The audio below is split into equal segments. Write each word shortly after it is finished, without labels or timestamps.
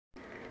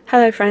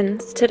Hello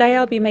friends, today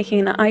I'll be making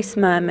an ice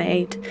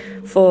mermaid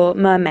for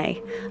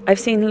Mermay. I've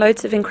seen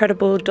loads of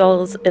incredible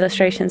dolls,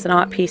 illustrations and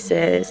art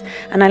pieces,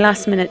 and I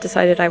last minute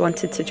decided I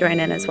wanted to join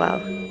in as well.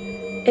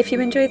 If you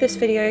enjoy this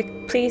video,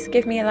 please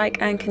give me a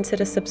like and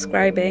consider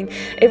subscribing.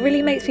 It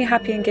really makes me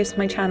happy and gives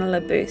my channel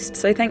a boost,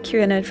 so thank you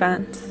in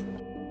advance.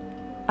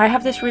 I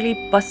have this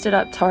really busted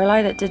up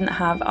Torlai that didn't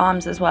have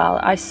arms as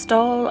well. I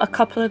stole a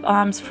couple of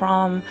arms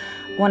from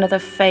one of the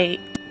fake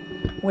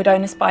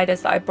Widowna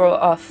spiders that I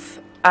brought off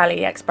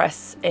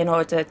AliExpress in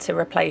order to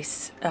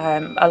replace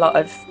a lot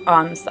of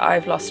arms that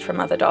I've lost from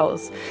other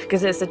dolls,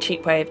 because it's a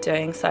cheap way of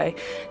doing so.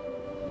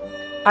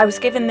 I was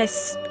given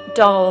this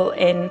doll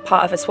in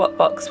part of a swap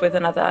box with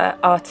another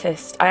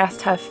artist. I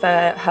asked her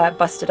for her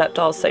busted up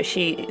dolls, so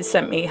she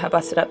sent me her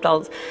busted up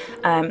dolls,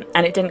 and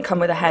it didn't come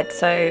with a head,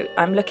 so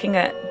I'm looking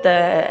at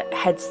the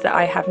heads that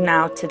I have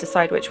now to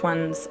decide which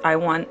ones I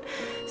want.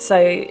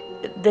 So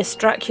this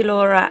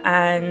Draculaura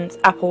and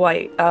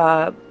Applewhite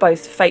are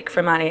both fake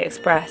from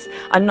AliExpress.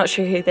 I'm not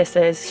sure who this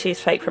is. She's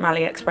fake from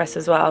AliExpress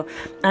as well,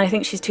 and I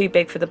think she's too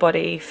big for the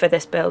body for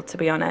this build, to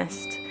be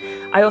honest.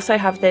 I also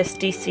have this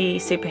DC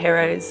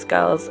Superheroes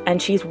girls,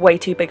 and she's way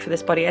too big for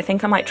this body. I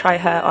think I might try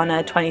her on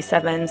a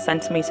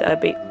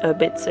 27cm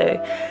Bjds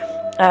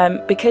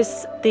I.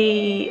 Because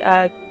the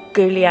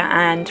Ghoulia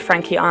and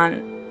Frankie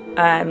aren't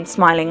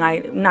smiling, I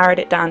narrowed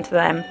it down to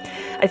them.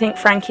 I think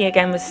Frankie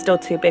again was still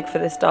too big for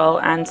this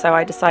doll, and so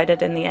I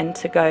decided in the end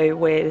to go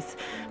with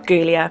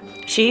Ghoulia.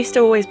 She used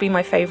to always be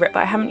my favourite, but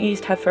I haven't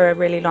used her for a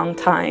really long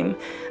time.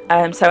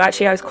 So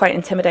actually I was quite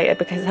intimidated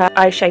because her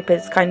eye shape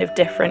is kind of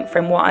different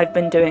from what I've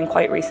been doing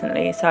quite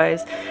recently, so I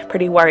was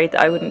pretty worried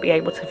that I wouldn't be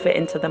able to fit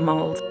into the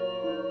mould.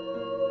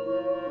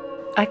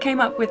 I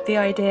came up with the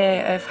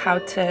idea of how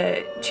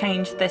to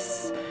change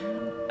this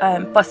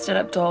busted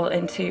up doll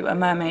into a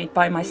mermaid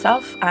by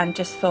myself, and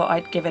just thought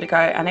I'd give it a go,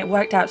 and it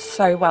worked out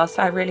so well,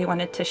 so I really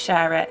wanted to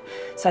share it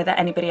so that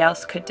anybody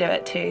else could do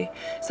it too.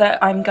 So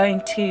I'm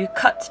going to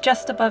cut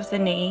just above the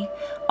knee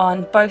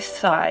on both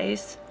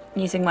thighs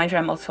using my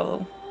Dremel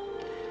tool.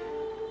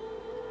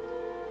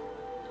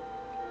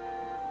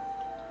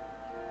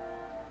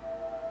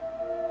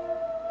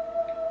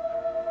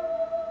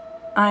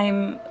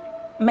 I'm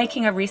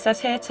making a recess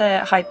here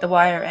to hide the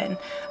wire in.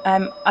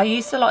 I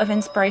used a lot of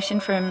inspiration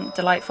from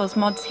Delightful's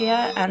mods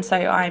here, and so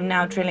I'm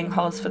now drilling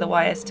holes for the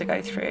wires to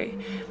go through.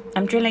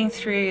 I'm drilling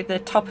through the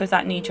top of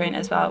that knee joint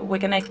as well. We're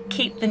going to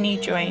keep the knee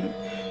joint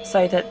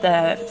so that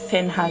the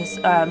fin has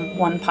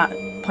one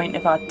point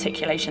of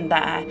articulation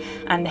there,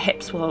 and the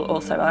hips will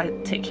also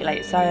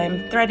articulate. So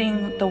I'm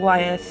threading the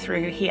wire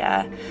through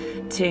here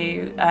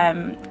to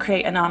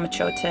create an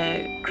armature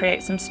to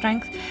create some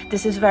strength.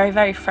 This is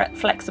very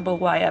flexible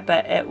wire,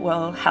 but it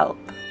will help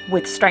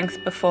with strength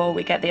before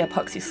we get the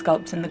epoxy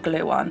sculpt and the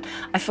glue on.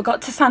 I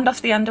forgot to sand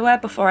off the underwear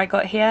before I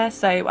got here,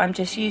 so I'm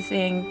just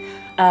using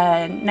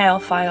a nail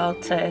file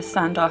to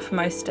sand off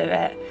most of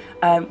it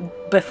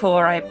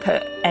before I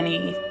put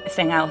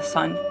anything else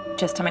on,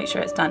 just to make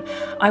sure it's done.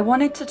 I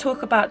wanted to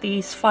talk about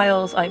these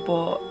files I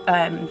bought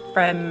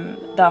from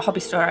the hobby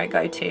store I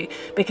go to,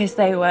 because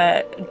they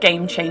were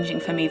game changing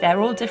for me.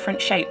 They're all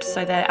different shapes,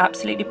 so they're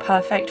absolutely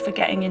perfect for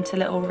getting into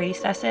little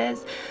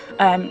recesses.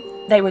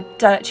 They were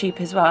dirt cheap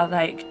as well,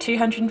 like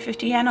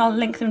 250 yen. I'll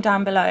link them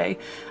down below,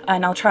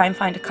 and I'll try and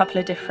find a couple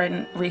of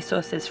different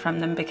resources from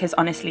them, because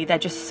honestly they're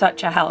just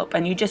such a help,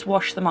 and you just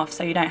wash them off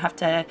so you don't have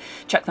to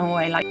chuck them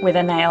away like with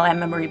a nail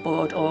emery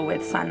board or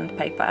with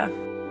sandpaper.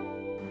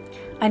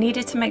 I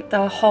needed to make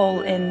the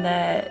hole in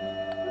the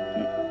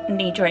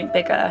knee joint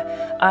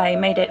bigger. I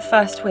made it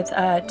first with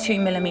a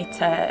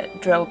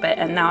 2mm drill bit,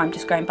 and now I'm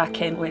just going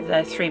back in with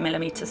a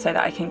 3mm so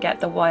that I can get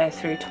the wire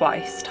through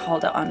twice to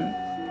hold it on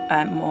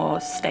more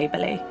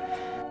stably.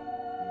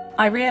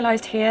 I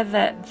realised here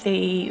that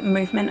the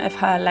movement of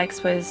her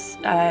legs was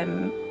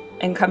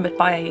encumbered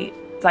by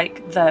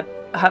like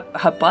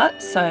her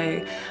butt,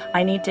 so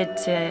I needed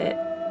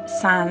to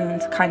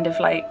sand kind of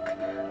like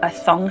a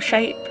thong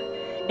shape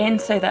in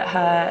so that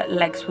her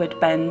legs would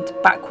bend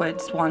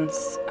backwards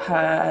once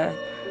her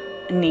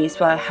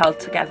knees were held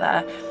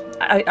together.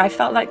 I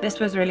felt like this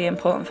was really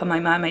important for my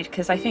mermaid,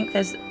 because I think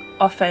there's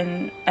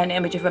often an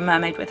image of a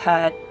mermaid with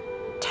her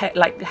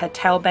her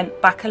tail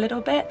bent back a little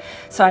bit,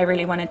 so I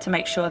really wanted to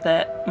make sure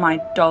that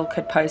my doll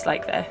could pose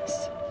like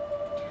this.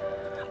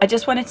 I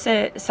just wanted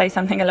to say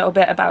something a little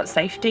bit about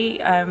safety.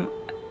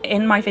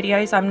 In my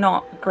videos I'm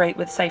not great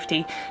with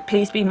safety.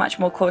 Please be much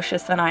more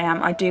cautious than I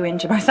am. I do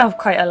injure myself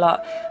quite a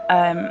lot.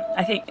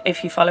 I think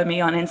if you follow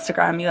me on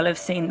Instagram you'll have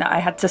seen that I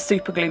had to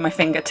super glue my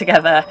finger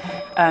together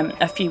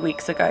a few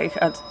weeks ago.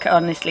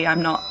 Honestly,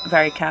 I'm not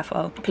very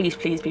careful. Please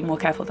be more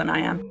careful than I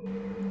am.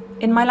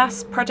 In my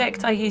last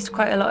project I used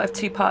quite a lot of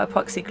 2-part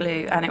epoxy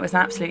glue, and it was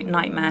an absolute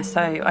nightmare,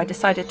 so I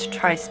decided to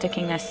try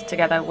sticking this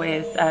together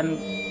with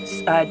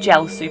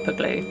gel super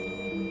glue.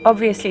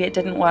 Obviously it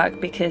didn't work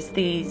because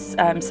these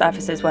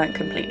surfaces weren't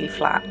completely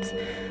flat,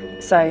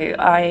 so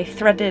I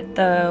threaded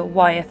the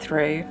wire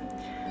through,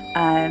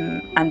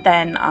 and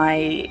then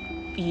I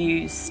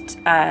used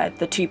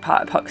the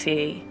 2-part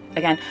epoxy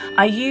again.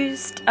 I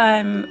used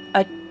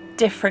a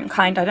different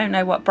kind. I don't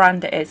know what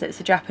brand it is. It's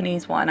a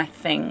Japanese one, I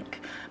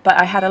think.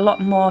 But I had a lot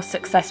more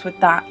success with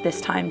that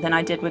this time than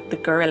I did with the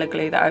Gorilla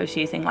Glue that I was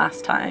using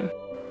last time.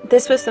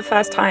 This was the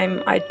first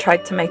time I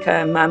tried to make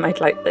a mermaid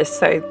like this,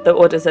 so the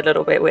order's a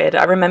little bit weird.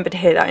 I remembered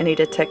here that I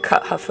needed to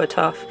cut her foot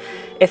off.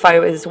 If I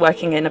was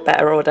working in a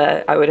better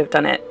order, I would have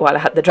done it while I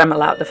had the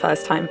Dremel out the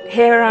first time.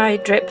 Here I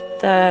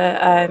dripped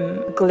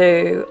the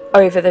glue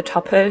over the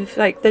top of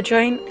like the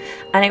joint,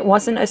 and it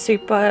wasn't a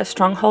super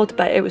strong hold,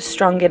 but it was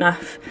strong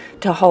enough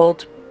to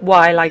hold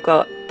while I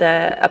got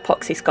the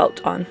epoxy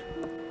sculpt on.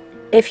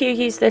 If you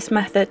use this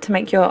method to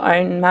make your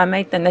own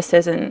mermaid, then this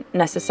isn't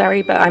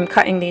necessary, but I'm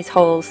cutting these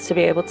holes to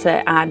be able to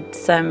add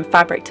some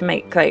fabric to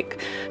make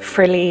like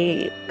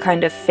frilly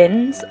kind of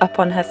fins up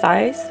on her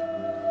thighs.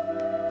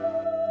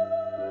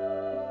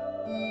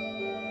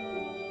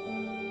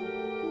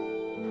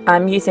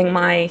 I'm using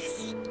my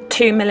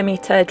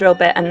 2mm drill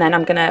bit, and then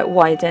I'm going to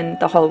widen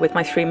the hole with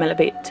my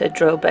 3mm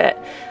drill bit,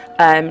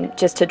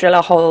 just to drill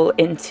a hole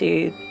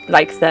into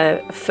like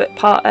the foot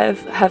part of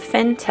her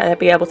fin to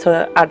be able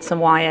to add some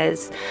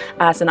wires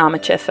as an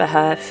armature for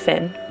her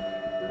fin.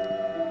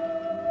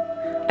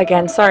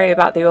 Again, sorry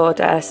about the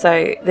order,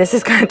 so this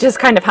is just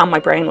kind of how my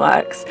brain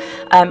works.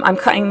 I'm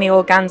cutting the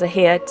organza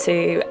here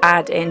to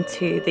add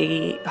into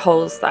the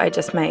holes that I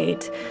just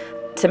made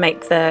to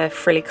make the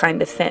frilly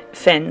kind of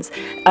fins.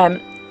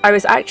 I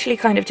was actually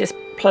kind of just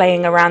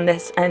playing around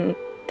this, and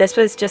this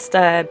was just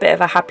a bit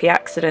of a happy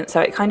accident,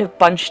 so it kind of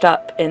bunched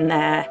up in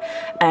there,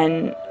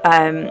 and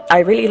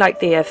I really liked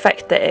the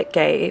effect that it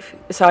gave.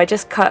 So I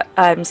just cut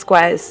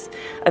squares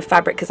of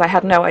fabric because I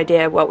had no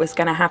idea what was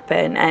going to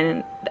happen,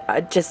 and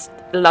I just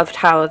loved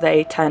how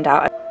they turned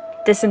out.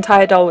 This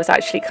entire doll was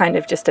actually kind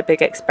of just a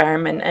big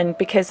experiment, and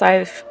because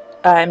I've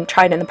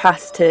tried in the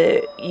past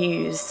to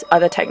use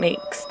other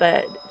techniques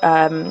that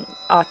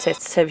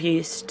artists have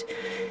used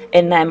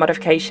in their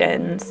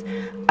modifications,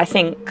 I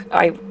think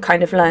I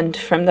kind of learned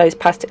from those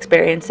past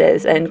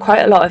experiences, and quite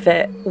a lot of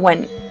it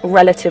went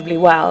relatively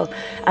well,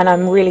 and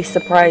I'm really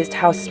surprised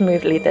how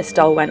smoothly this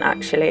doll went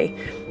actually.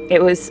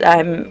 It was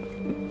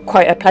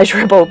quite a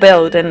pleasurable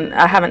build, and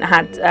I haven't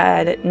had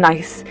a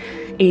nice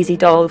easy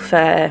doll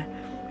for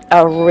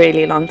a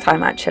really long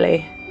time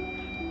actually.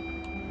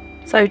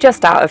 So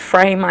just out of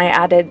frame, I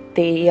added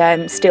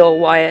the steel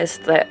wires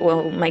that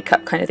will make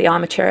up kind of the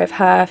armature of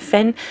her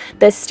fin.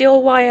 The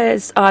steel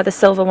wires are the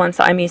silver ones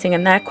that I'm using,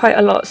 and they're quite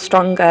a lot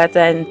stronger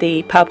than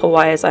the purple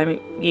wires I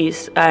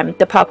use,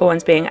 the purple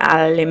ones being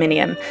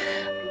aluminium.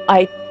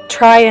 I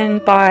try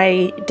and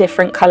buy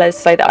different colours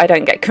so that I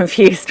don't get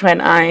confused when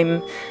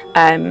I'm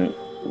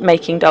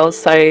making dolls.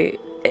 So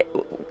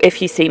if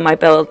you see my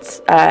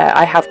builds,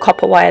 I have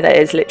copper wire that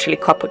is literally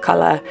copper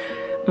colour.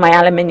 My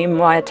aluminium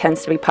wire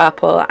tends to be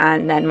purple,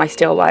 and then my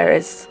steel wire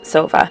is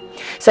silver.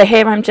 So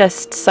here I'm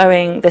just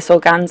sewing this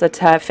organza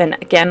to her fin.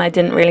 Again, I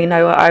didn't really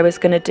know what I was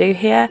going to do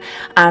here,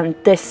 and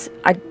this,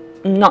 I'm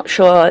not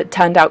sure,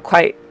 turned out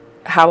quite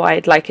how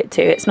I'd like it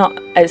to. It's not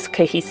as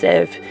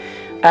cohesive.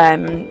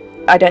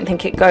 I don't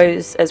think it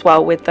goes as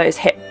well with those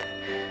hip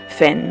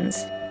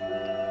fins.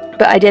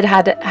 But I did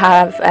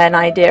have an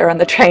idea on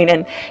the train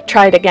and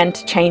tried again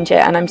to change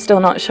it, and I'm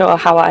still not sure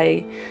how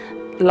I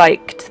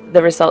liked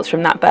the results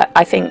from that, but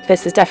I think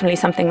this is definitely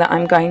something that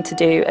I'm going to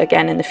do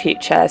again in the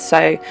future,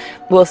 so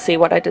we'll see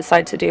what I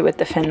decide to do with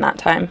the fin that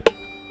time.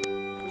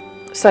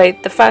 So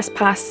the first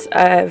pass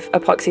of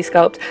epoxy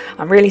sculpt,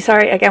 I'm really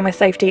sorry again with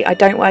safety, I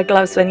don't wear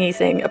gloves when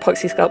using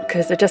epoxy sculpt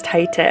because I just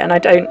hate it, and I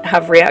don't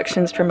have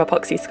reactions from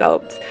epoxy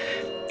sculpt.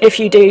 If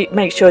you do,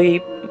 make sure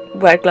you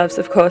wear gloves,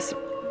 of course.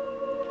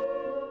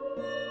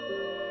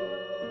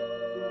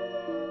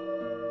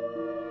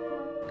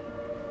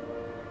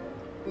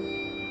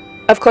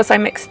 Of course, I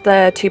mixed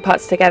the two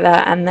parts together,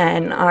 and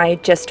then I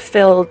just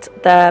filled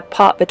the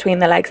part between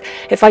the legs.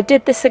 If I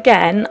did this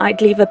again,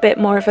 I'd leave a bit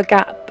more of a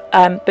gap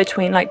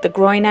between like the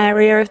groin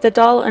area of the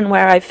doll and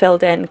where I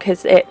filled in,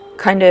 because it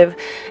kind of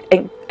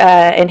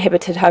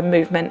inhibited her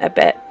movement a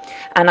bit,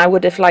 and I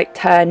would have liked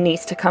her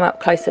knees to come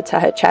up closer to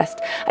her chest.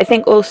 I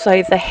think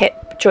also the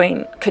hip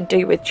joint could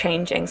do with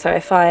changing, so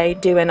if I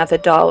do another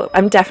doll,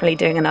 I'm definitely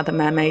doing another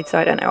mermaid, so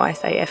I don't know why I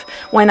say if.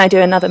 When I do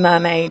another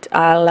mermaid,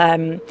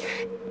 I'll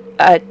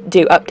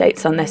do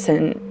updates on this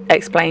and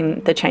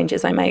explain the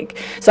changes I make.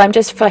 So I'm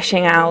just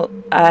fleshing out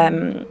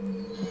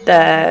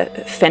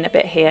the fin a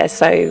bit here,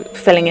 so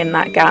filling in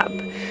that gap,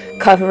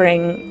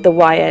 covering the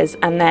wires,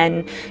 and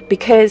then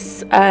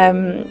because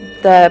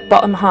the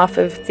bottom half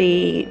of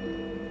the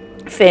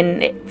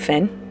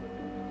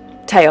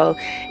tail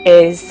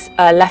is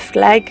left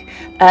leg,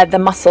 the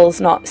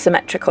muscle's not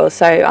symmetrical,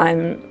 so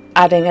I'm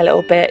adding a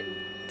little bit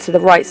to the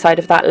right side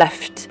of that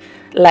left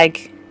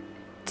leg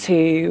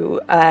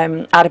to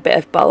add a bit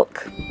of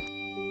bulk.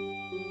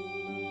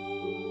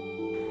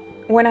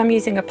 When I'm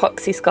using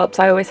epoxy sculpts,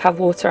 I always have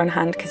water on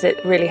hand because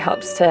it really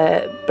helps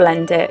to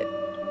blend it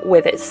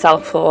with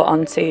itself or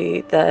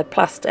onto the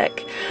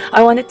plastic.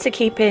 I wanted to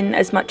keep in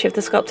as much of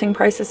the sculpting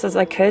process as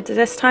I could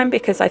this time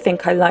because I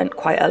think I learnt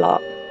quite a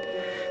lot.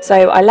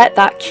 So I let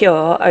that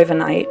cure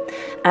overnight,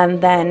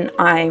 and then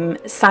I'm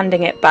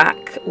sanding it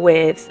back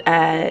with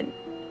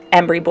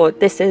emery board.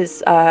 This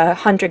is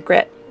 100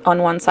 grit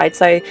on one side,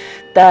 so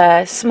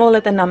the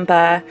smaller the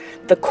number,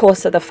 the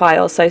coarser the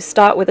file. So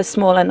start with a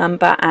smaller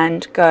number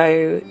and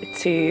go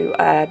to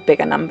a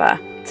bigger number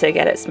to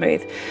get it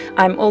smooth.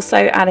 I'm also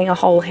adding a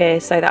hole here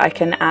so that I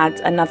can add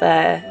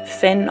another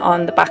fin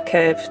on the back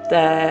of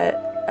the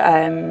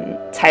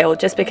tail,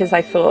 just because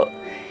I thought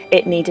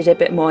it needed a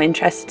bit more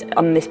interest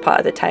on this part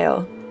of the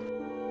tail.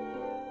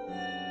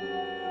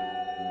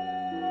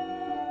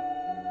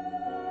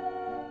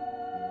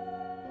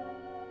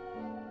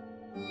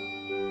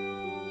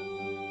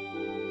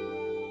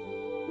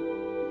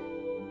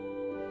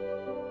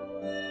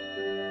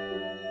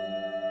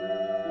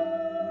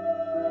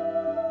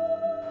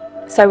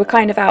 So we're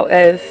kind of out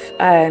of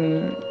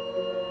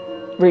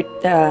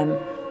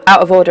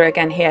order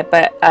again here,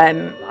 but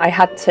I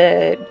had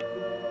to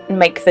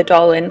make the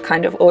doll in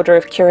kind of order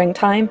of curing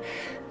time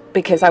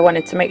because I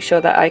wanted to make sure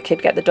that I could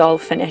get the doll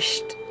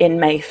finished in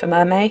May for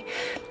Mermay.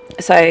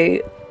 So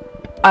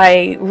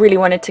I really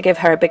wanted to give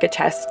her a bigger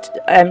chest,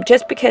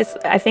 just because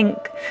I think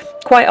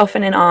quite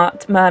often in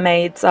art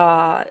mermaids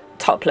are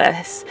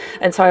topless,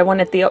 and so I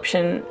wanted the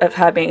option of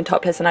her being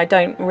topless, and I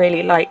don't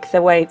really like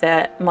the way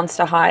that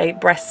Monster High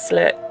breasts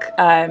look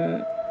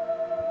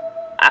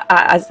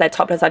as they're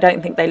topless. I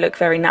don't think they look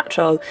very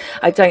natural.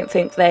 I don't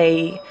think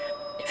they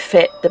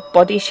fit the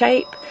body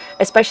shape,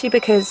 especially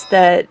because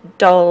the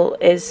doll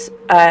is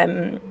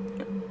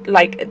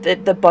like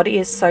the body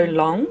is so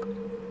long.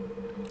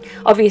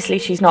 Obviously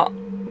she's not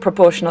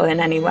proportional in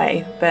any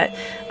way, but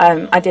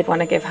I did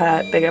want to give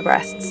her bigger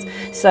breasts.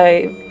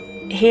 So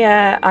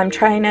here I'm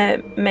trying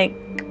to make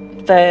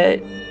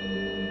the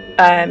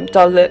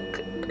doll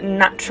look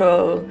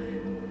natural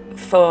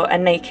for a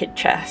naked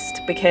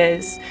chest,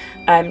 because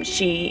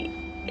she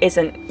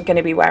isn't going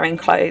to be wearing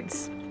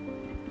clothes.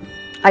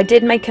 I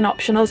did make an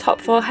optional top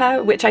for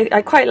her, which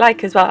I quite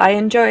like as well. I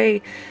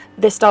enjoy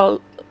this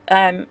doll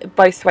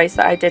both ways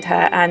that I did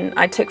her, and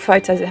I took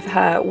photos of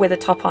her with a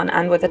top on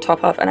and with a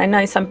top off, and I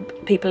know some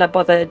people are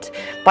bothered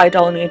by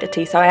doll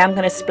nudity, so I am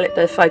going to split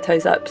the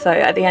photos up. So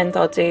at the end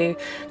I'll do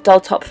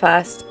doll top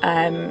first,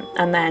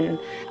 and then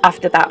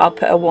after that I'll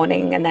put a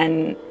warning, and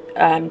then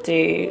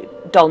do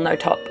doll no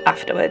top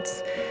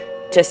afterwards,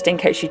 just in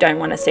case you don't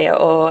want to see it,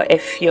 or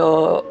if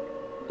you're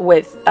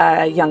with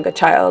a younger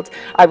child.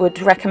 I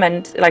would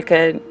recommend like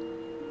for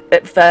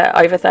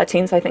over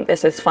 13s, I think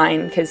this is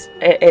fine because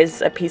it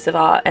is a piece of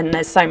art and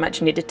there's so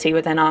much nudity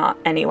within art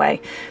anyway.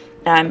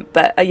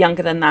 But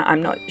younger than that,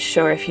 I'm not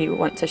sure if you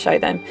want to show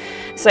them.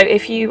 So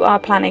if you are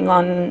planning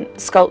on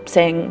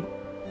sculpting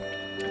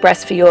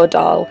breasts for your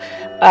doll,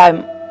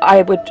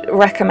 I would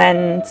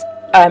recommend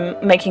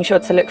making sure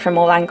to look from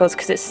all angles,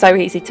 because it's so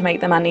easy to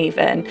make them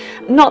uneven.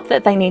 Not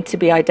that they need to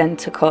be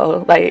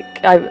identical, like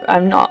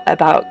I'm not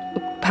about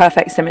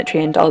perfect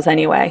symmetry in dolls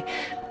anyway.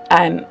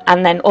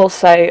 And then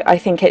also I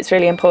think it's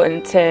really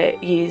important to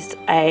use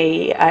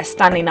a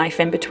Stanley knife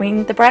in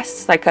between the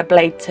breasts, like a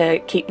blade, to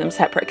keep them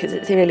separate, because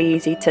it's really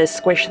easy to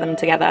squish them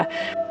together.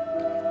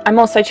 I'm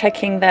also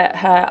checking that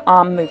her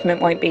arm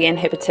movement won't be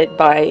inhibited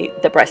by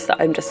the breast that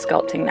I'm just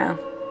sculpting now.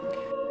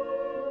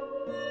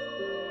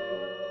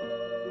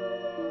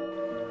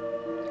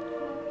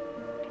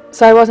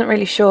 So I wasn't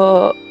really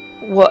sure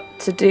what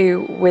to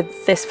do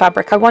with this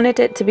fabric. I wanted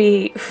it to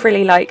be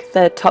frilly like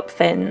the top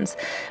fins,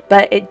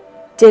 but it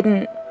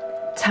didn't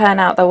turn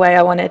out the way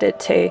I wanted it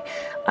to.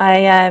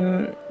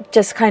 I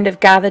just kind of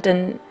gathered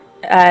and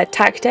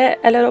tacked it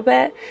a little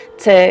bit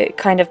to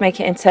kind of make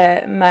it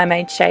into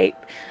mermaid shape.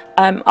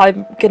 I'm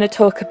going to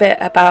talk a bit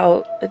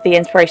about the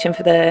inspiration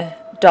for the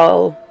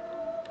doll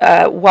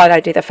while I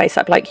do the face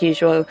up like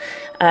usual,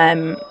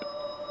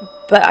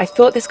 but I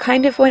thought this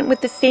kind of went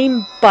with the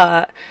theme,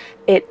 but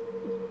it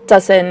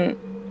doesn't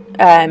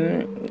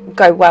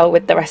go well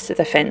with the rest of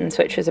the fins,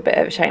 which was a bit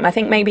of a shame. I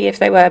think maybe if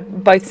they were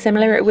both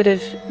similar it would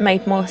have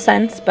made more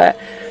sense, but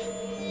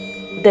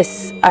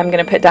this I'm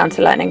going to put down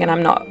to learning, and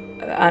I'm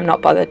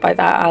not bothered by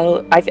that.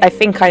 I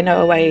think I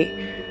know a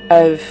way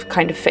of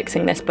kind of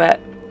fixing this, but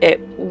it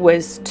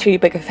was too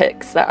big a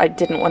fix that I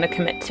didn't want to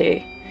commit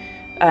to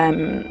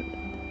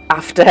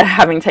after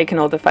having taken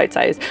all the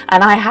photos,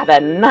 and I had a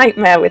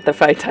nightmare with the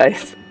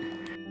photos.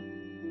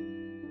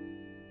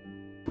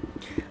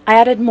 I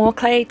added more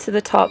clay to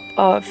the top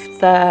of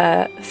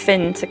the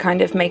fin to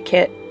kind of make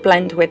it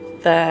blend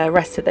with the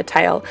rest of the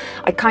tail.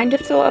 I kind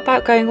of thought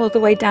about going all the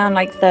way down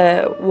like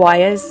the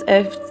wires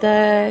of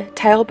the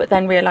tail, but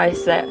then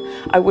realised that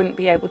I wouldn't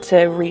be able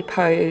to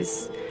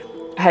repose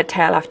her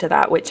tail after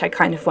that, which I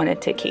kind of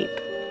wanted to keep.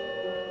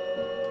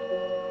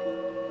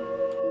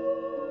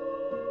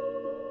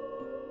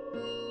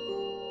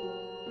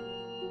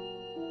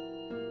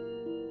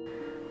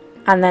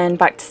 And then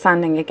back to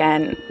sanding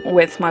again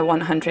with my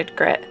 100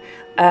 grit.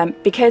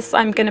 Because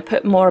I'm going to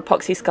put more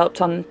epoxy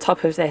sculpt on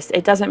top of this,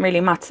 it doesn't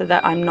really matter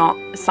that I'm not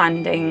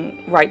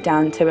sanding right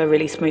down to a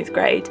really smooth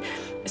grade.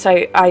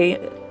 So I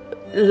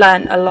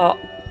learned a lot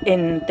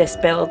in this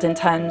build in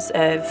terms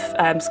of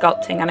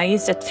sculpting, and I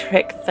used a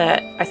trick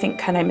that I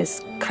think her name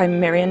is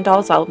Cimmerian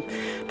Dolls, I'll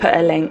put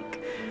a link,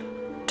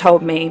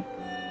 told me.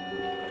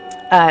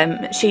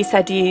 She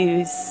said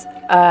use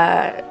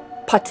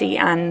putty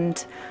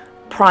and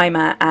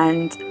primer,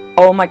 and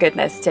oh my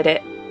goodness, did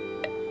it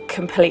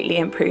completely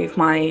improve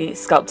my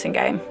sculpting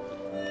game.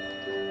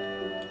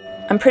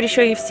 I'm pretty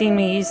sure you've seen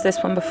me use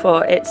this one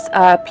before. It's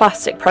a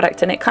plastic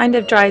product and it kind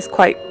of dries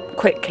quite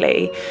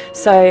quickly,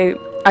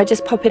 so I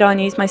just pop it on,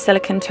 use my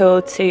silicone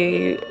tool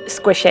to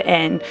squish it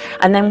in,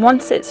 and then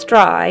once it's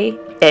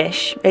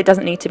dry-ish, it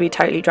doesn't need to be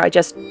totally dry,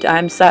 just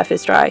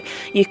surface dry,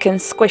 you can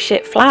squish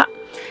it flat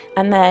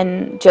and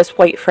then just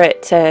wait for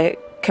it to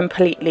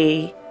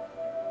completely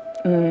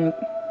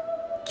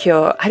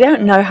cure. I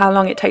don't know how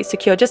long it takes to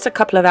cure, just a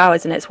couple of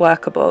hours and it's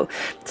workable.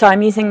 So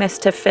I'm using this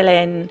to fill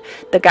in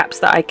the gaps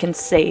that I can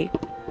see,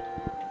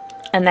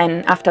 and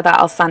then after that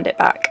I'll sand it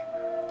back.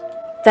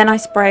 Then I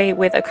spray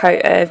with a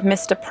coat of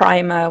Mr.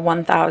 Primer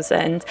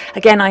 1000.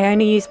 Again, I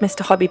only use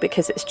Mr. Hobby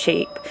because it's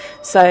cheap.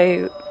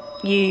 So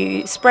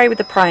you spray with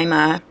the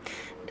primer,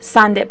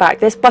 sand it back.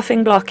 This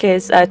buffing block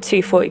is a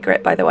 240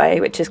 grit, by the way,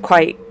 which is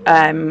quite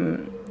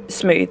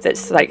smooth.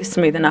 It's like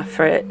smooth enough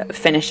for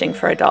finishing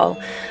for a doll.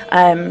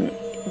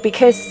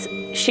 Because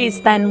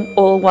she's then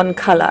all one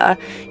colour,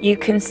 you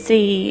can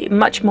see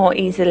much more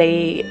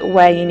easily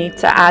where you need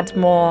to add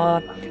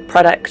more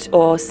product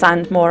or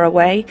sand more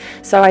away.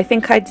 So I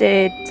think I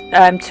did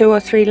 2 or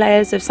 3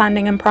 layers of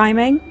sanding and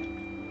priming,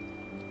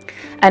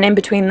 and in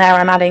between there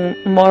I'm adding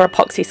more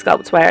epoxy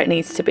sculpt where it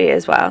needs to be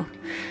as well.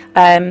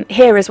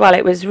 Here as well,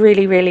 it was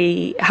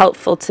really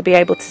helpful to be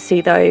able to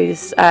see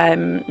those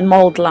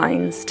mould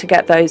lines, to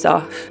get those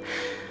off.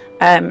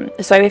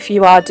 So if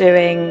you are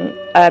doing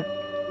a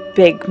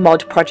big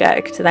mod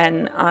project,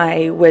 then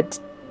I would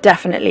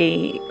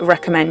definitely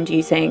recommend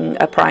using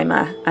a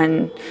primer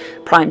and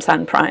prime,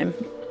 sand, prime.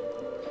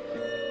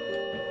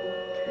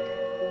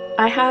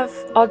 I have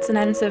odds and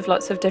ends of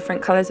lots of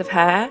different colours of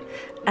hair,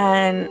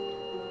 and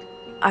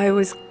I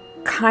was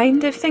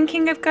kind of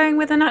thinking of going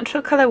with a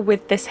natural colour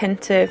with this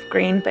hint of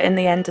green, but in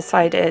the end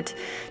decided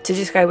to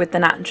just go with the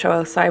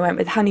natural, so I went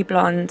with honey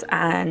blonde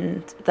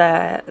and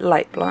the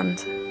light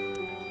blonde.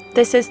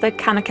 This is the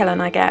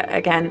Canacellon I get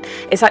again.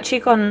 It's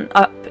actually gone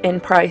up in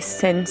price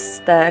since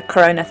the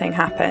Corona thing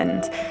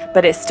happened,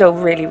 but it's still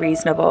really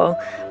reasonable.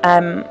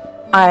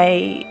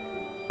 I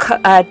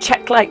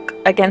check like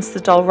against the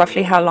doll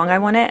roughly how long I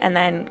want it, and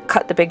then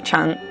cut the big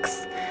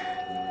chunks.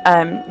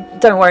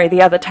 Don't worry,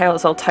 the other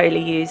tails I'll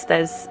totally use.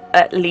 There's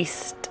at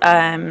least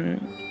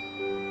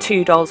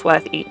 2 dolls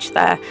worth each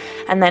there,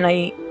 and then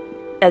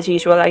as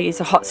usual, I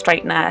use a hot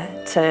straightener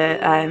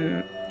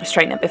to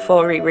straighten it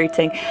before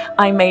rerouting.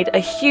 I made a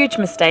huge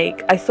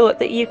mistake. I thought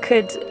that you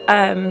could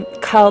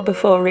curl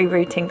before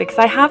rerouting, because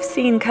I have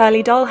seen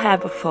curly doll hair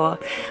before,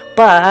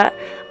 but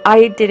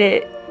I did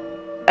it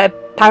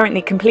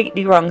apparently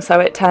completely wrong, so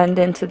it turned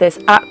into this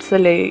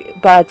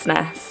absolute bird's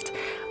nest.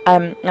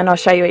 And I'll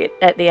show you it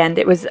at the end.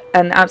 It was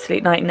an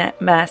absolute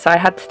nightmare, so I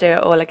had to do it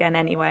all again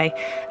anyway,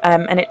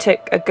 and it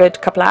took a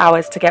good couple of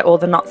hours to get all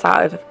the knots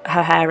out of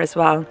her hair as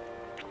well.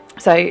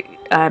 So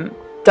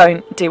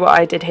don't do what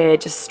I did here,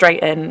 just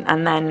straighten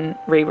and then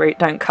reroute,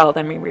 don't curl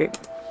then reroute.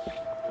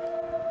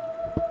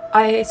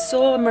 I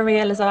saw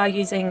Maria Lazar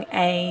using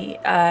a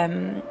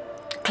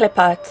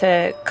clipper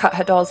to cut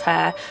her doll's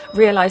hair,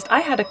 realised I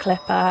had a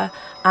clipper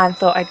and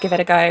thought I'd give it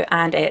a go,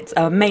 and it's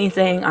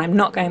amazing. I'm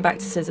not going back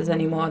to scissors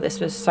anymore.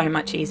 This was so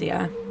much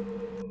easier.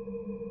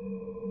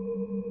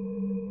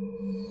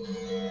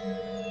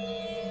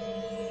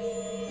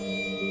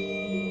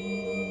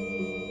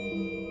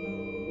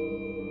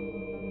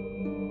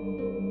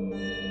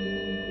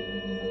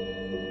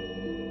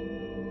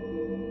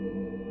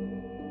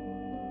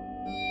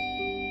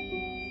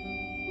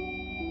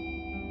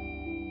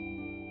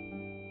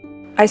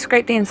 I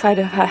scrape the inside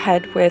of her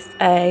head with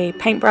a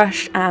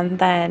paintbrush, and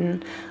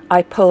then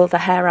I pull the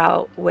hair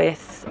out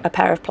with a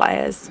pair of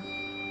pliers.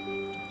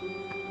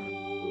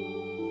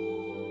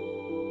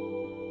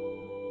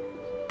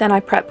 Then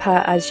I prep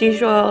her as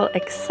usual,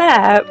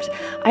 except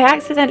I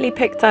accidentally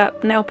picked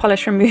up nail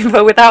polish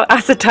remover without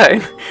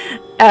acetone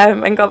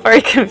and got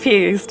very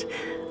confused.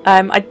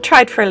 I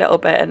tried for a little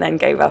bit and then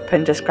gave up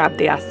and just grabbed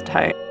the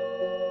acetone.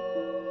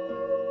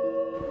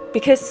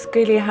 Because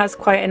Julia has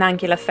quite an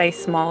angular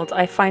face mould,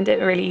 I find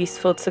it really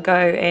useful to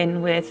go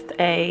in with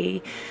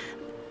a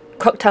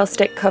cocktail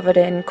stick covered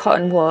in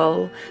cotton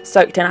wool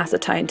soaked in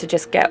acetone to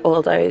just get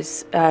all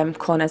those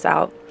corners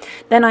out.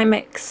 Then I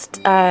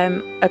mixed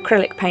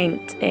acrylic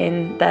paint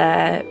in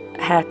the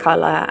hair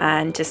colour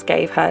and just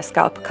gave her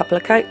scalp a couple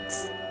of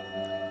coats.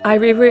 I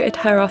rerouted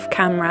her off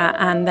camera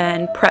and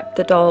then prepped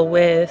the doll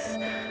with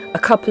a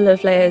couple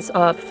of layers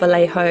of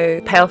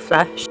Vallejo Pale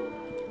Flesh,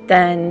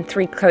 then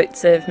 3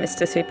 coats of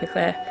Mr. Super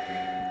Clear.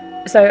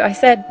 So I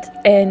said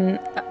in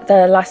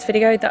the last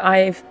video that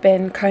I've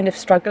been kind of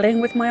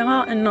struggling with my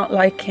art and not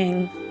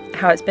liking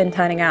how it's been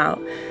turning out,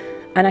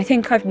 and I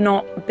think I've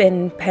not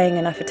been paying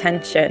enough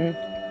attention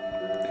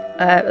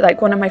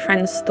like one of my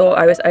friends thought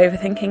I was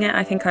overthinking it.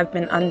 I think I've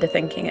been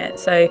underthinking it.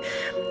 So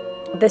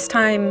this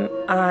time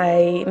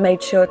I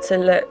made sure to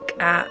look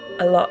at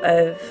a lot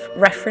of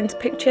reference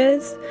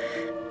pictures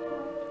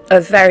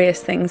of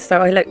various things.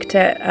 So I looked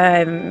at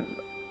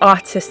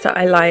artists that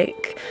I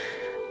like,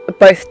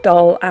 both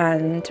doll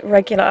and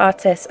regular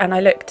artists, and I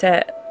looked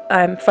at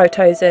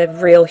photos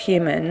of real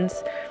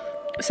humans.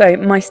 So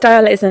my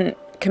style isn't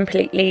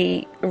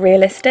completely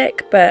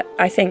realistic, but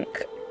I think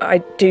I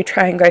do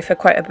try and go for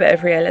quite a bit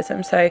of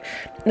realism. So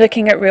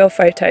looking at real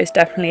photos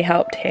definitely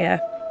helped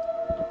here.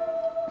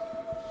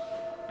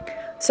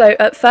 So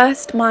at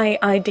first my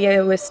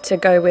idea was to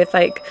go with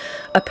like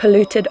a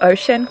polluted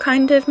ocean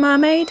kind of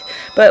mermaid,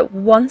 but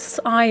once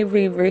I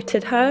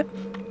rerouted her,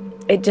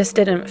 it just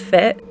didn't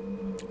fit.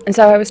 And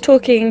so I was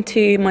talking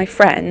to my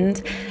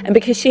friend, and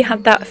because she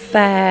had that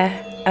fair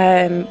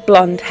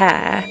blonde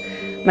hair,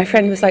 my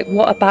friend was like,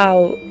 what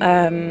about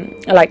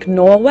like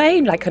Norway,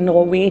 like a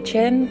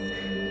Norwegian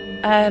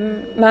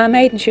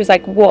mermaid? And she was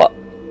like, what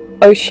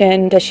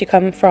ocean does she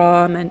come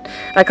from? And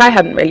like, I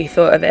hadn't really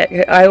thought of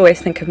it. I always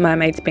think of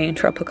mermaids being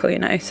tropical, you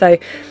know. So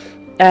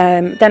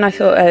then I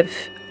thought of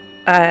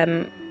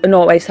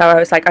Norway, so I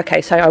was like,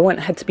 okay, so I want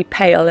her to be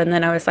pale. And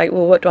then I was like,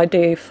 well, what do I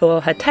do for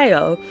her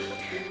tail?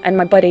 And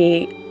my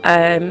buddy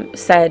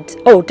said,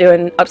 oh, do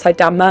an upside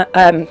down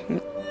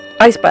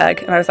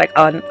iceberg. And I was like,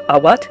 oh,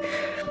 what?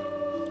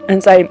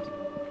 And so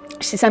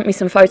she sent me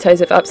some photos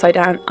of upside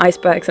down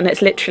icebergs, and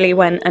it's literally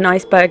when an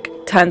iceberg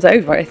turns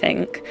over, I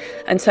think.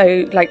 And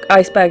so like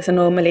icebergs are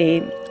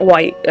normally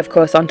white, of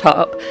course, on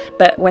top,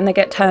 but when they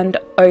get turned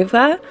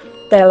over,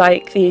 they're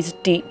like these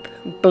deep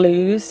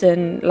blues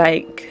and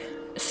like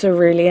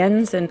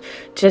ceruleans and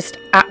just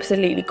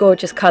absolutely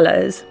gorgeous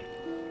colours.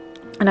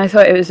 And I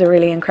thought it was a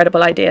really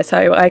incredible idea,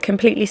 so I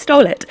completely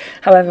stole it.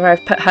 However,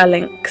 I've put her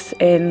links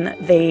in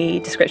the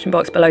description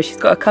box below. She's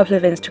got a couple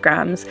of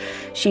Instagrams.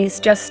 She's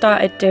just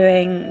started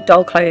doing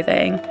doll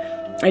clothing,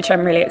 which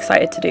I'm really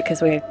excited to do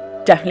because we're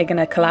definitely going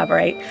to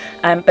collaborate.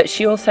 But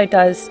she also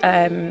does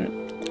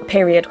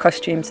period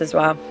costumes as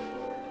well.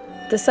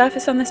 The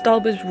surface on this doll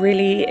was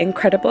really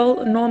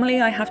incredible. Normally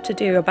I have to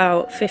do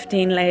about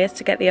 15 layers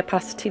to get the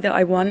opacity that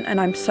I want,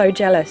 and I'm so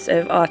jealous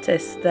of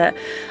artists that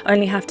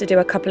only have to do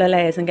a couple of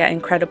layers and get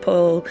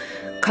incredible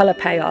colour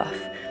payoff.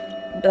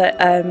 But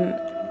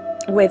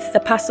with the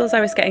pastels I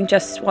was getting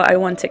just what I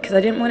wanted, because I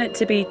didn't want it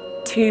to be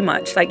too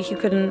much. Like, you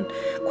can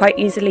quite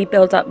easily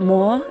build up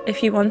more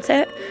if you want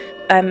it,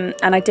 and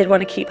I did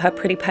want to keep her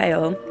pretty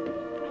pale.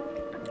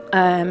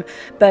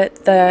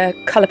 But the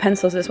colour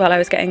pencils as well, I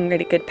was getting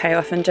really good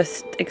payoff and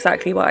just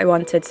exactly what I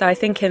wanted. So I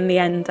think in the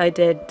end I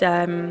did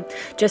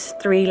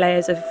just 3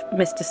 layers of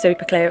Mr.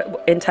 Superclear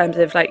in terms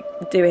of like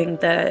doing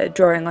the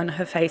drawing on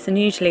her face, and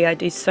usually I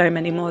do so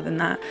many more than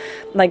that.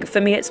 Like,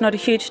 for me it's not a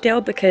huge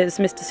deal because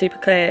Mr.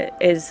 Superclear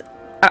is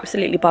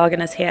absolutely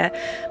bargainers here,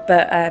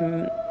 but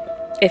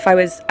if I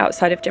was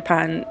outside of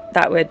Japan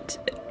that would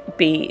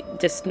be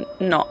just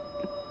not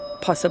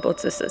possible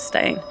to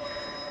sustain.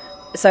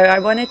 So I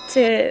wanted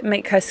to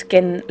make her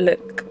skin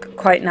look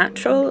quite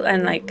natural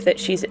and like that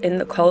she's in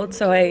the cold.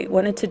 So I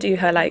wanted to do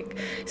her like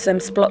some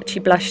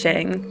splotchy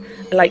blushing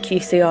like you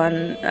see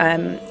on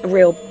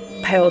real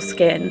pale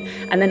skin.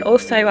 And then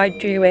also I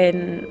drew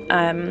in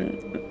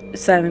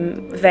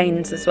some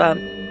veins as well.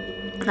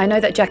 I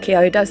know that Jackie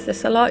O does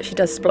this a lot. She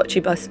does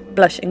splotchy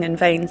blushing and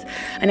veins,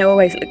 and it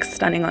always looks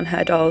stunning on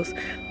her dolls.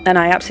 And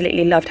I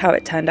absolutely loved how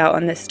it turned out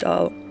on this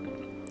doll.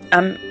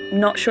 I'm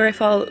not sure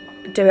if I'll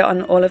do it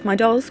on all of my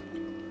dolls,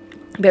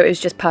 but it was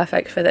just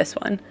perfect for this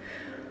one.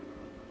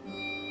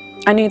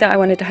 I knew that I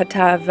wanted her to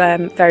have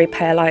very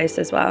pale eyes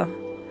as well.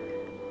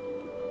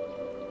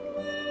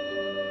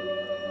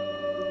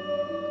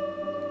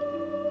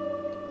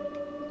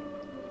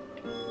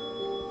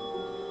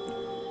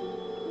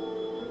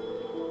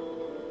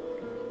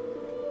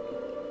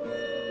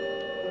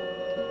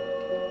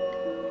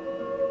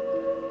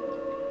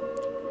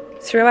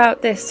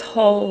 Throughout this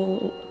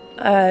whole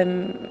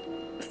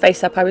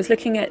face up, I was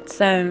looking at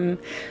some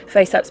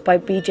face ups by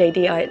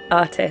Bjds I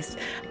artists,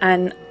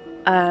 and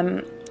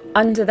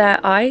under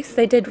their eyes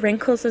they did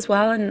wrinkles as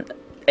well, and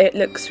it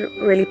looks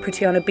really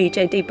pretty on a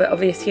BJD, but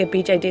obviously a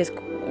BJD is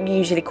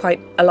usually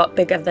quite a lot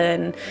bigger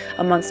than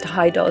a Monster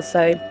High doll,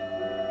 so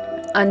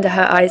under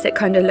her eyes it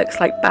kind of looks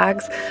like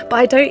bags, but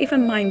I don't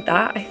even mind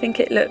that. I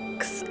think it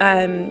looks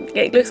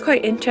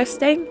quite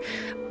interesting.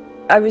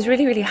 I was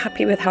really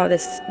happy with how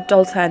this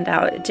doll turned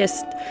out. It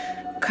just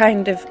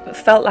kind of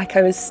felt like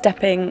I was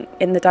stepping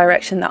in the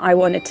direction that I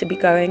wanted to be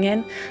going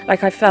in.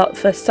 Like, I felt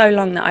for so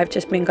long that I've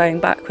just been going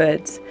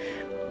backwards,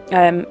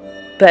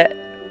 but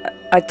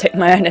I took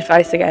my own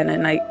advice again,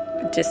 and I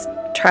just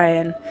try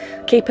and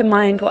keep in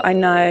mind what I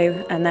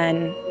know and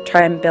then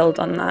try and build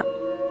on that.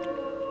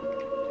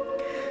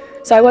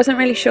 So I wasn't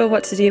really sure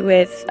what to do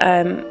with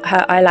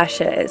her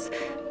eyelashes,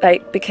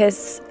 like,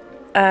 because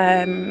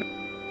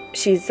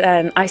she's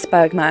an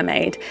iceberg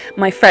mermaid.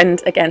 My friend,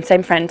 again,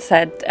 same friend,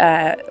 said,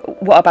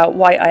 what about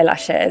white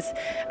eyelashes?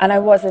 And I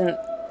wasn't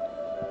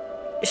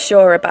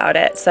sure about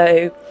it,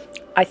 so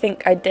I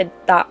think I did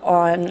that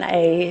on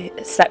a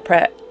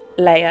separate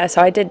layer.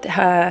 So I did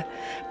her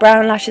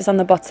brown lashes on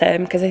the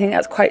bottom because I think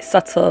that's quite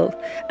subtle,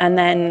 and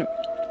then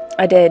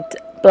I did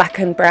black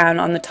and brown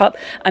on the top.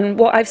 And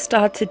what I've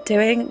started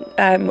doing,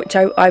 which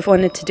I've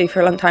wanted to do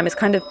for a long time, is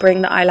kind of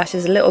bring the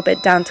eyelashes a little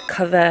bit down to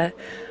cover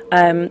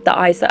the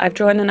eyes that I've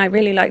drawn, and I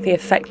really like the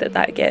effect that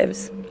that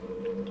gives.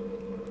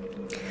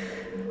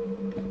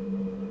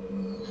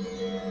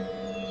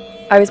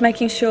 I was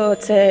making sure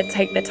to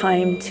take the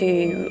time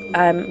to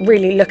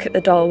really look at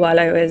the doll while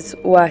I was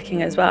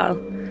working as well.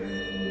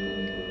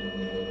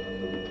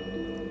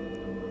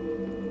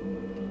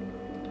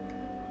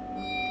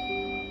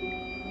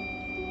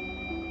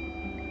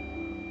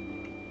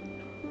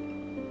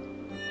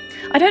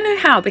 I don't know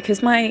how,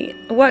 because my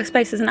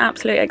workspace is an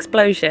absolute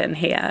explosion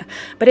here,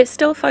 but it's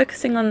still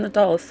focusing on the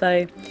doll,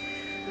 so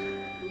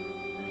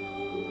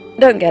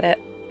don't get it.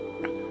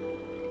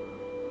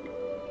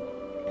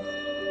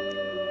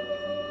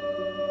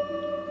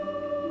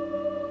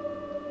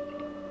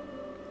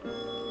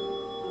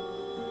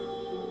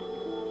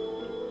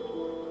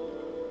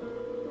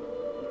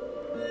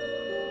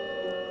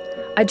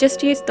 I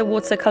just used the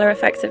watercolour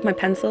effects of my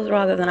pencils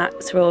rather than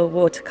actual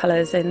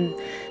watercolours in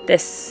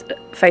this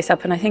face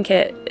up, and I think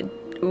it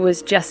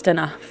was just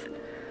enough.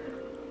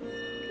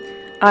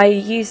 I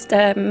used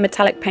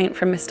metallic paint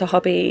from Mr.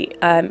 Hobby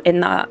in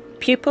the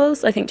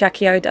pupils. I think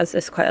Jackie O does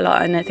this quite a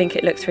lot, and I think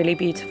it looks really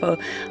beautiful.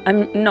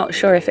 I'm not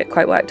sure if it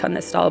quite worked on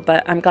this doll,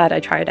 but I'm glad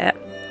I tried it.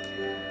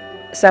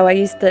 So I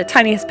used the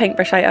tiniest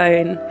paintbrush I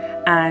own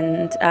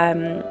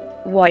and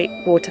white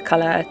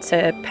watercolour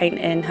to paint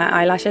in her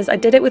eyelashes. I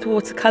did it with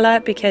watercolour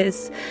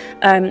because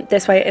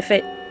this way, if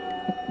it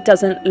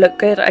doesn't look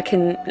good, I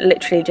can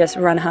literally just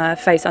run her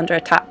face under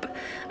a tap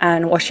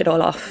and wash it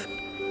all off.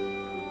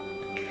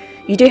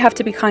 You do have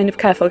to be kind of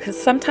careful, because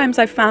sometimes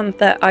I've found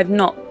that I've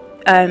not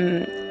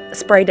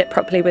sprayed it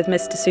properly with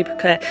Mr. Super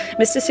Clear.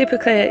 Mr. Super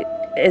Clear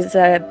is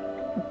a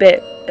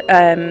bit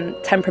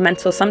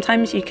temperamental.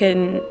 Sometimes you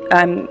can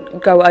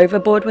go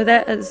overboard with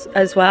it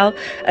as well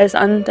as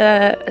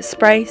under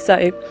spray, so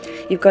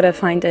you've got to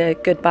find a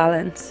good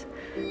balance.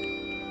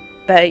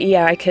 But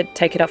yeah, I could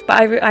take it off, but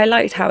I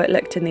liked how it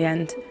looked in the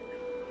end.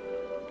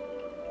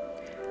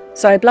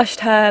 So I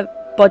blushed her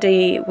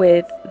body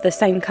with the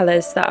same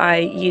colours that I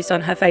used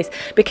on her face.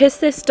 Because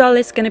this doll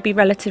is going to be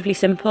relatively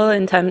simple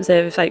in terms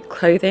of like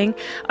clothing,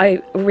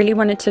 I really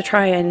wanted to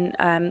try and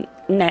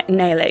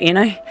nail it, you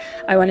know.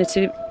 I wanted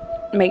to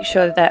make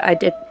sure that I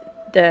did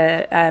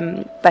the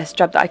best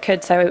job that I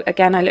could. So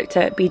again, I looked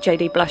at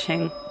Bjds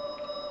blushing,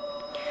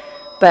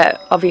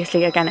 but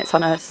obviously again it's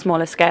on a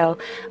smaller scale.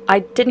 I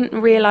didn't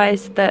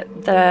realise that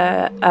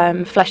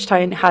the flesh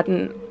tone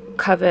hadn't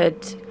covered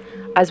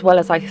as well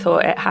as I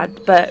thought it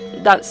had, but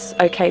that's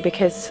okay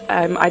because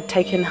I'd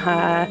taken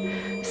her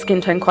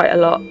skin tone quite a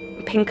lot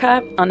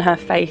pinker on her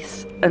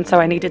face, and so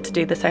I needed to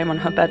do the same on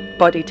her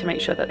body to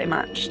make sure that they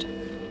matched.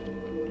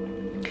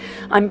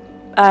 I'm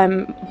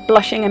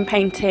blushing and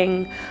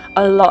painting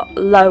a lot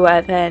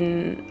lower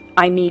than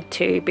I need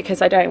to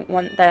because I don't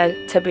want there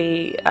to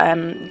be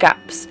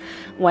gaps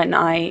when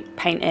I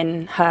paint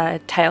in her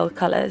tail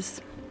colours.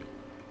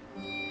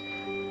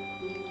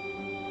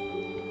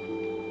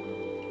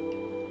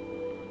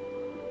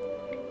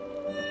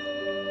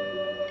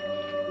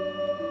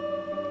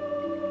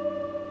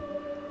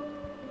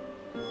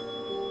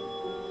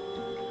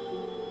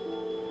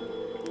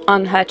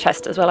 On her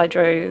chest as well, I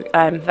drew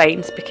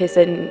veins because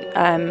in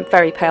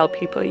very pale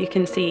people you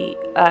can see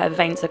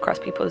veins across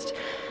people's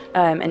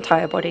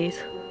entire bodies.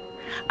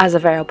 As a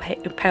very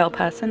pale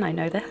person, I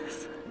know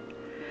this.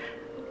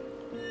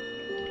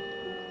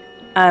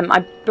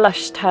 I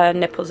blushed her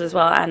nipples as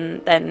well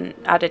and then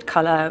added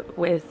colour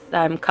with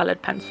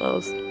coloured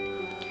pencils.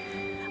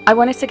 I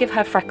wanted to give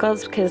her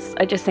freckles because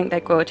I just think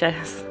they're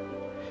gorgeous.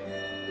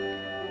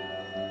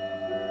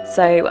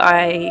 So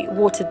I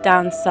watered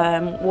down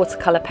some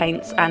watercolour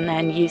paints and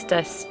then used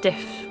a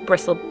stiff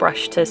bristle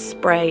brush to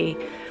spray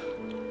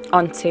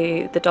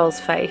onto the doll's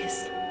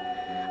face.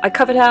 I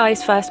covered her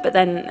eyes first, but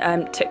then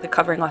took the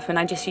covering off, and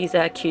I just use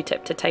a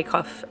Q-tip to take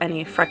off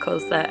any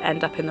freckles that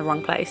end up in the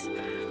wrong place.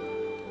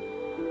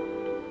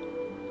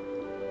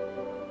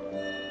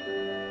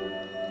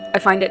 I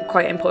find it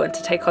quite important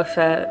to take off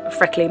a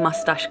freckly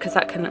moustache because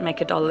that can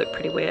make a doll look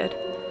pretty weird.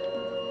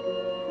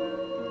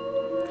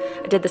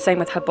 I did the same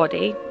with her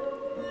body.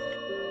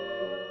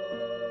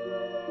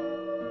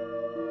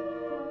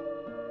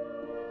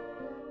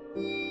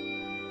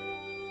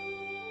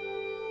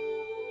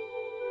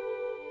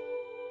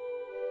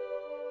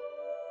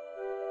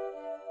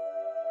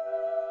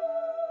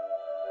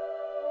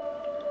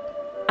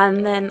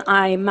 And then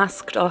I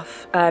masked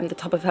off the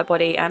top of her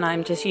body, and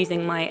I'm just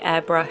using my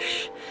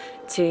airbrush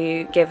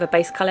to give a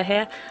base colour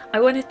here. I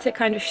wanted to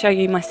kind of show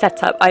you my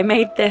setup. I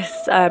made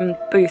this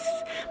booth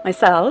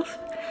myself,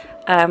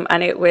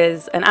 and it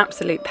was an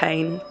absolute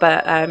pain,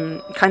 but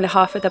kind of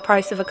half of the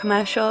price of a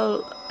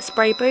commercial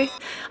spray booth.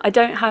 I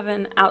don't have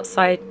an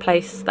outside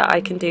place that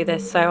I can do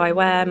this, so I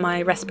wear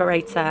my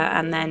respirator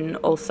and then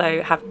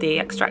also have the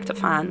extractor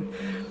fan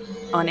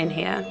on in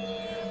here.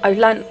 I've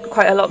learned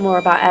quite a lot more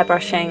about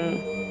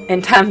airbrushing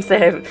in terms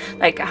of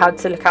like how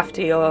to look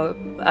after your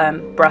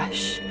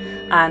brush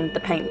and the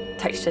paint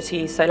texture to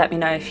use, so let me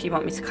know if you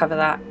want me to cover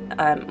that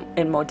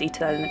in more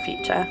detail in the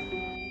future.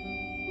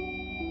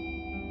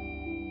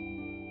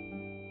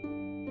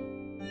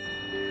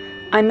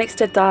 I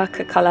mixed a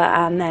darker colour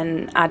and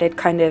then added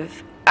kind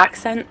of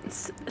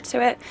accents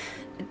to it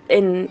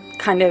in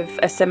kind of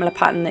a similar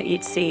pattern that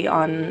you'd see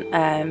on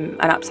an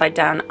upside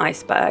down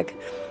iceberg.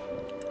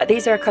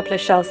 These are a couple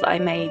of shells that I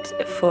made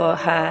for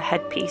her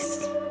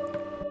headpiece.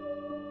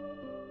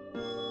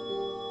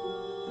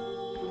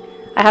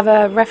 I have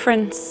a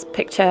reference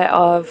picture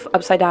of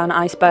upside down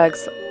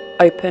icebergs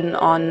open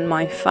on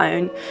my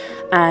phone,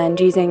 and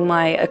using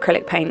my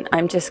acrylic paint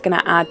I'm just going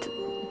to add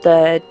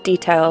the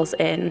details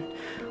in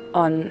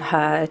on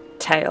her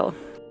tail.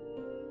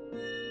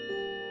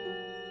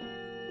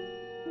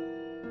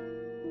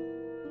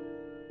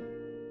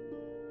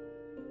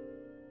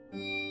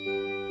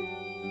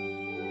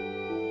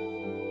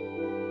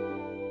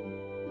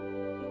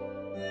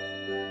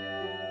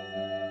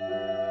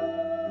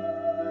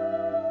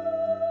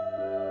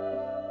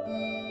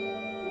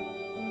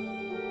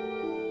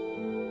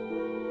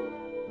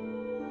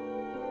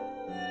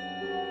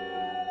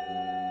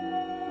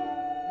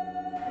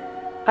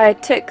 I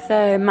took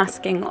the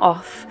masking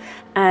off,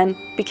 and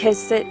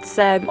because it's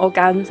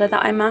organza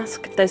that I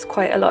masked, there's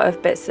quite a lot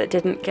of bits that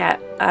didn't get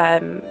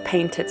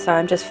painted, so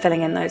I'm just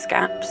filling in those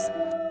gaps.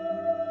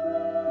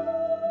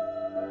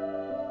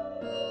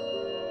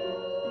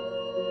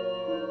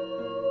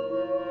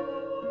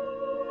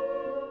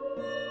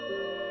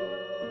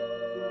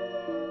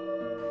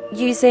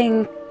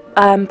 Using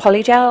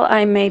polygel,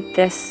 I made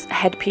this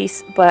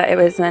headpiece, but it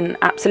was an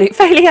absolute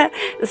failure,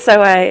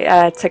 so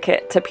I took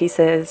it to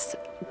pieces,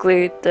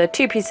 glued the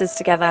two pieces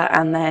together,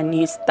 and then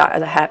used that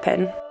as a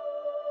hairpin.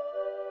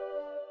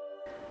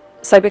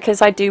 So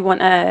because I do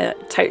want a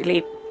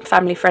totally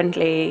family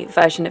friendly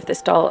version of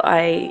this doll,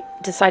 I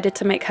decided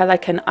to make her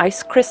like an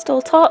ice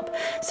crystal top.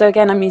 So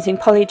again, I'm using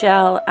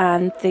polygel,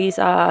 and these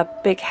are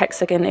big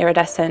hexagon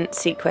iridescent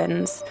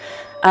sequins,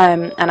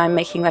 and I'm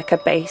making like a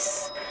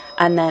base,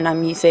 and then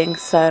I'm using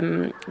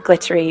some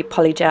glittery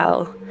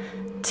polygel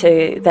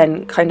to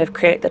then kind of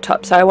create the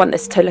top. So I want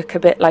this to look a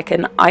bit like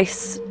an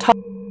ice top.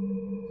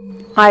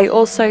 I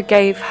also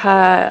gave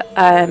her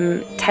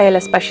tail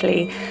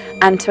especially,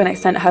 and to an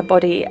extent her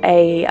body,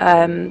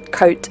 a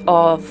coat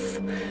of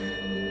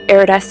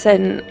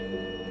iridescent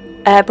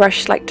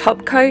airbrush like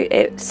top coat.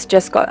 It's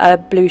just got a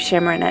blue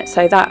shimmer in it,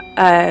 so that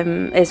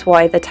is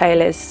why the tail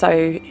is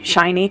so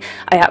shiny.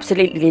 I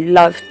absolutely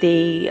love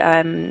the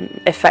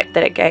effect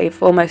that it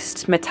gave,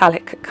 almost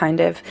metallic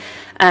kind of,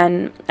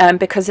 and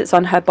because it's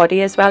on her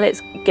body as well,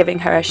 it's giving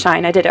her a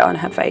shine. I did it on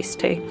her face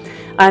too.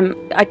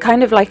 I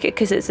kind of like it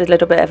because it's a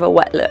little bit of a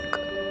wet look.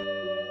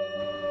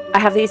 I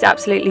have these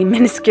absolutely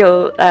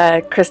minuscule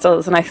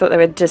crystals, and I thought they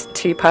were just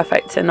too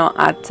perfect to not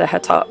add to her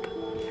top.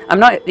 I'm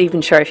not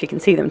even sure if you can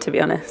see them, to be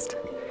honest.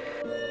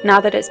 Now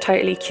that it's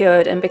totally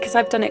cured, and because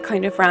I've done it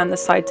kind of round the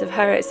sides of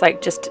her, it's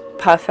like just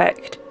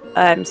perfect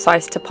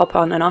size to pop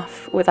on and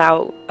off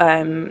without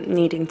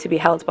needing to be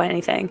held by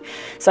anything.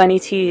 So I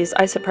need to use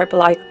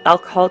isopropyl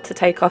alcohol to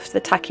take off the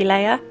tacky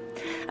layer,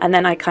 and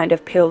then I kind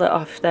of peeled it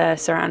off the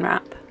saran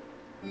wrap.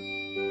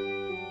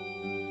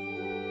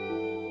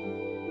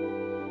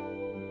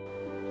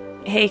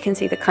 Here you can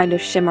see the kind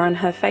of shimmer on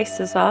her face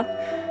as well,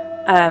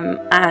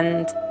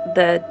 and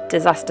the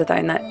disaster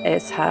zone that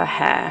is her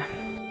hair.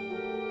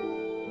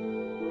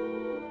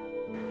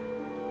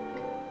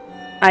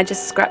 I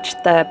just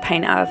scratched the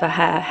paint out of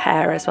her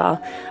hair as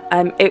well.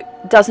 It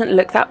doesn't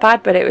look that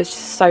bad, but it was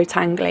just so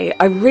tangly.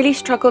 I really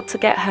struggled to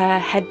get her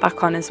head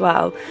back on as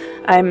well.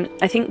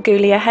 I think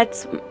Ghoulia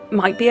heads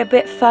might be a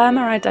bit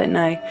firmer, I don't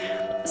know.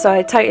 So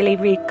I totally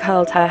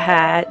recurled her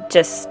hair,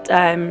 just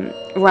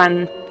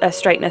ran a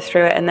straightener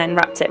through it and then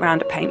wrapped it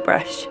around a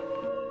paintbrush.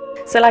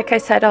 So like I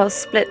said, I'll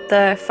split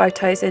the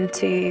photos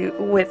into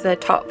with the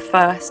top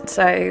first,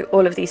 so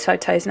all of these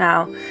photos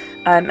now,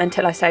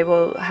 until I say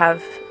we'll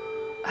have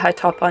her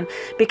top on.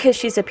 Because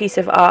she's a piece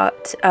of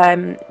art,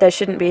 there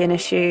shouldn't be an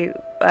issue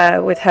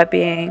with her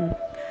being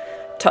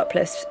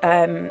topless.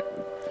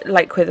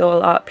 Like with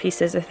all art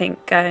pieces, I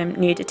think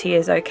nudity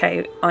is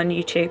okay on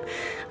YouTube,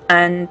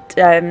 and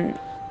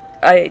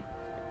I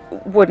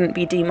wouldn't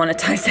be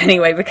demonetized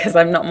anyway because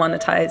I'm not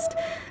monetized.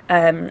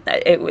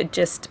 It would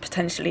just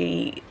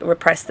potentially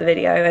repress the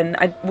video, and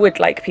I would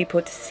like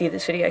people to see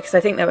this video because I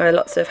think there were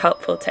lots of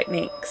helpful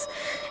techniques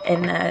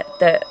in there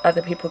that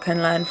other people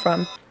can learn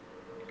from.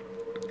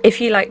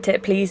 If you liked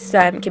it, please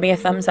give me a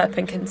thumbs up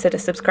and consider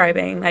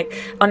subscribing. Like,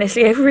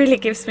 honestly, it really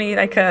gives me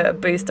like a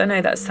boost. I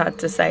know that's sad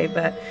to say,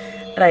 but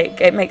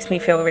like, it makes me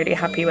feel really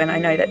happy when I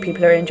know that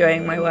people are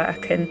enjoying my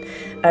work,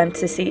 and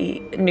to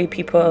see new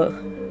people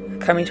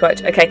coming to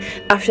watch. Okay,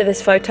 after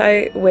this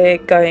photo we're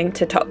going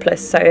to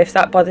topless, so if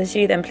that bothers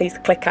you then please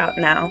click out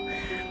now,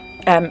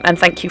 and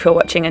thank you for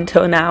watching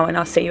until now, and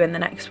I'll see you in the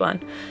next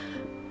one.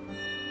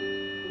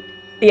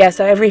 Yeah,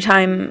 so every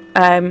time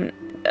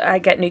I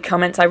get new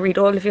comments. I read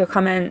all of your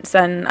comments,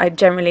 and I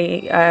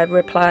generally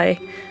reply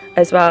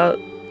as well.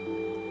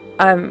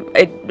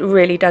 It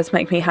really does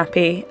make me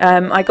happy.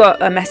 I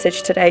got a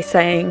message today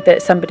saying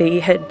that somebody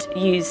had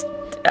used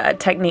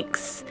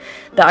techniques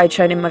that I'd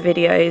shown in my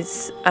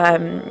videos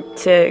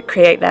to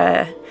create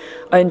their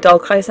own doll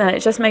clothes, and it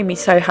just made me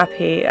so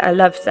happy. I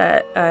love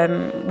that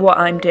what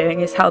I'm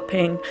doing is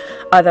helping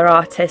other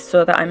artists,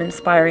 or that I'm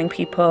inspiring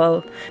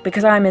people,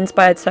 because I'm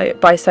inspired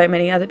by so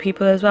many other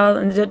people as well,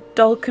 and the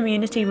doll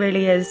community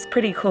really is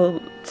pretty cool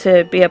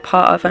to be a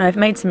part of, and I've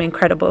made some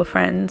incredible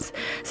friends.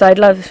 So I'd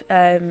love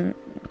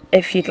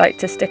if you'd like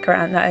to stick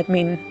around. That would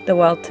mean the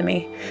world to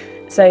me.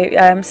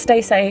 So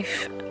stay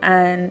safe,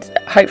 and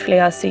hopefully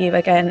I'll see you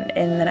again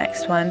in the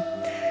next one.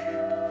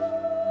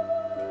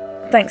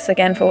 Thanks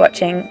again for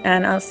watching,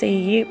 and I'll see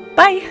you.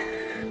 Bye!